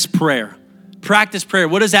practice prayer. Practice prayer.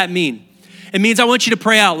 What does that mean? It means I want you to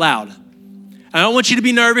pray out loud. I don't want you to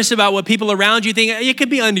be nervous about what people around you think. It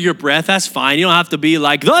could be under your breath. That's fine. You don't have to be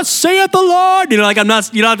like, thus saith the Lord. You don't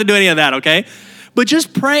have to do any of that, okay? But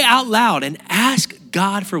just pray out loud and ask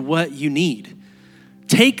God for what you need.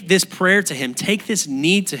 Take this prayer to him. Take this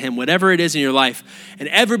need to him, whatever it is in your life. And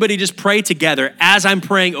everybody just pray together as I'm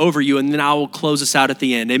praying over you, and then I will close us out at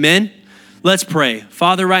the end. Amen? Let's pray.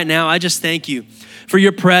 Father, right now, I just thank you for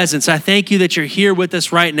your presence. I thank you that you're here with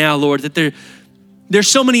us right now, Lord, that there's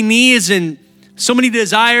so many needs and so many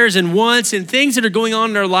desires and wants and things that are going on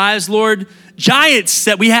in our lives, Lord, giants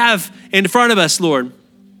that we have in front of us, Lord.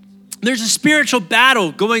 There's a spiritual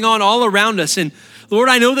battle going on all around us. And Lord,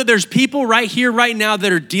 I know that there's people right here, right now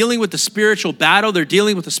that are dealing with the spiritual battle. They're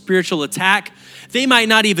dealing with a spiritual attack. They might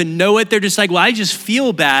not even know it. They're just like, well, I just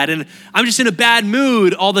feel bad and I'm just in a bad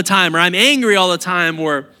mood all the time, or I'm angry all the time,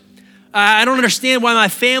 or I don't understand why my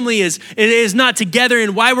family is not together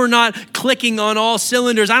and why we're not clicking on all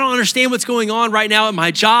cylinders. I don't understand what's going on right now at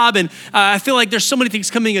my job. And I feel like there's so many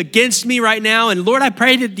things coming against me right now. And Lord, I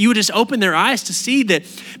pray that you would just open their eyes to see that,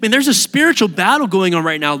 man, there's a spiritual battle going on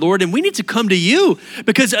right now, Lord. And we need to come to you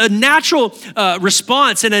because a natural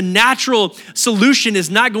response and a natural solution is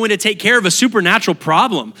not going to take care of a supernatural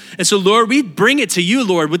problem. And so, Lord, we bring it to you,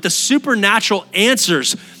 Lord, with the supernatural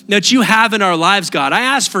answers that you have in our lives, God. I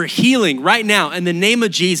ask for healing right now in the name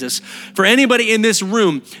of Jesus. For anybody in this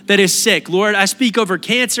room that is sick, Lord, I speak over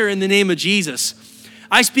cancer in the name of Jesus.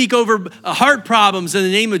 I speak over heart problems in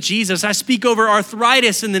the name of Jesus. I speak over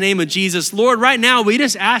arthritis in the name of Jesus. Lord, right now, we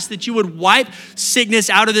just ask that you would wipe sickness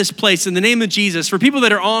out of this place in the name of Jesus. For people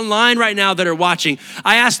that are online right now that are watching,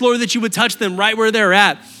 I ask, Lord, that you would touch them right where they're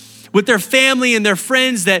at, with their family and their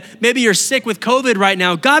friends that maybe you're sick with COVID right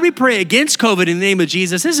now. God, we pray against COVID in the name of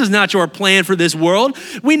Jesus. This is not your plan for this world.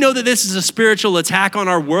 We know that this is a spiritual attack on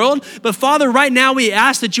our world. But Father, right now we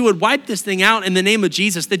ask that you would wipe this thing out in the name of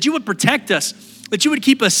Jesus, that you would protect us that you would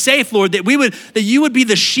keep us safe, Lord, that you would be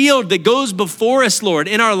the shield that goes before us, Lord,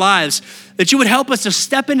 in our lives, that you would help us to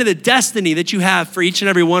step into the destiny that you have for each and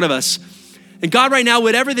every one of us. And God, right now,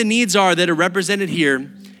 whatever the needs are that are represented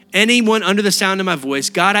here, anyone under the sound of my voice,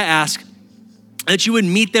 God, I ask that you would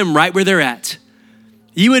meet them right where they're at.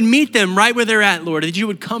 You would meet them right where they're at, Lord, that you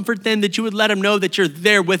would comfort them, that you would let them know that you're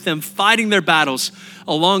there with them, fighting their battles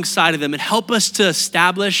alongside of them, and help us to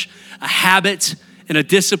establish a habit and a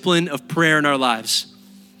discipline of prayer in our lives.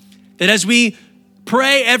 That as we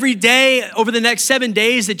pray every day over the next 7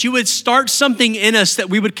 days, that you would start something in us that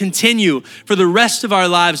we would continue for the rest of our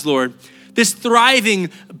lives, Lord. This thriving,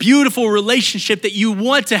 beautiful relationship that you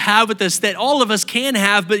want to have with us, that all of us can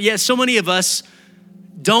have, but yet so many of us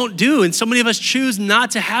don't do. And so many of us choose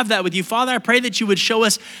not to have that with you. Father, I pray that you would show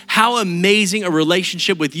us how amazing a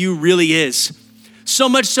relationship with you really is. So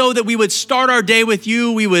much so that we would start our day with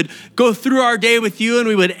you, we would go through our day with you, and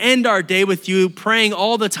we would end our day with you, praying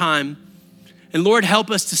all the time. And Lord,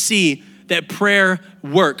 help us to see that prayer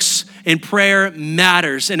works and prayer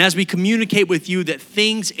matters. And as we communicate with you, that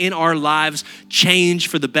things in our lives change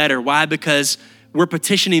for the better. Why? Because we're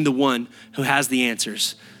petitioning the one who has the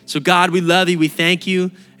answers. So God, we love you, we thank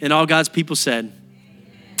you, and all God's people said,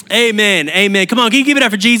 amen, amen. Come on, can you give it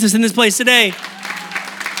up for Jesus in this place today?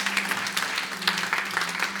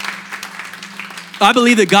 I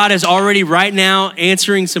believe that God is already right now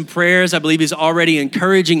answering some prayers. I believe he's already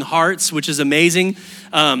encouraging hearts, which is amazing.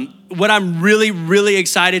 What I'm really, really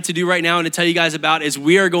excited to do right now and to tell you guys about is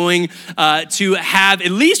we are going to have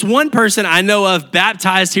at least one person I know of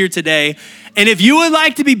baptized here today. And if you would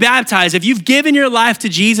like to be baptized, if you've given your life to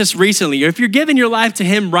Jesus recently, or if you're giving your life to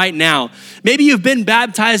him right now, maybe you've been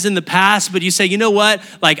baptized in the past, but you say, you know what?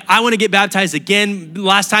 Like, I want to get baptized again.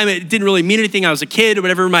 Last time it didn't really mean anything. I was a kid or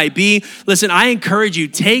whatever it might be. Listen, I encourage you,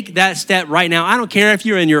 take that step right now. I don't care if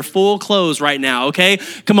you're in your full clothes right now, okay?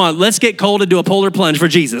 Come on, let's get cold and do a polar plunge for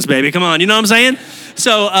Jesus, baby. Come on, you know what I'm saying?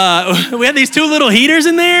 So we have these two little heaters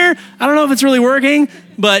in there. I don't know if it's really working,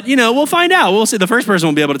 but we'll find out. We'll see. The first person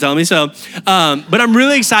won't be able to tell me. So, but I'm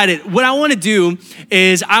really excited. What I want to do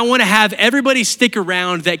is I want to have everybody stick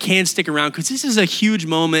around that can stick around, because this is a huge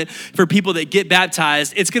moment for people that get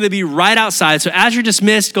baptized. It's going to be right outside. So as you're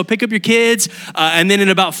dismissed, go pick up your kids. And then in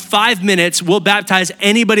about 5 minutes, we'll baptize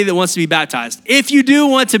anybody that wants to be baptized. If you do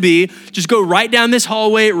want to be, just go right down this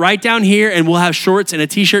hallway, right down here, and we'll have shorts and a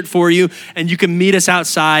t-shirt for you. And you can meet us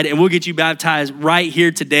outside, and we'll get you baptized right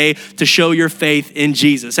here today to show your faith in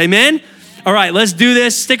Jesus. Amen? All right, let's do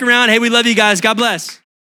this. Stick around. Hey, we love you guys. God bless.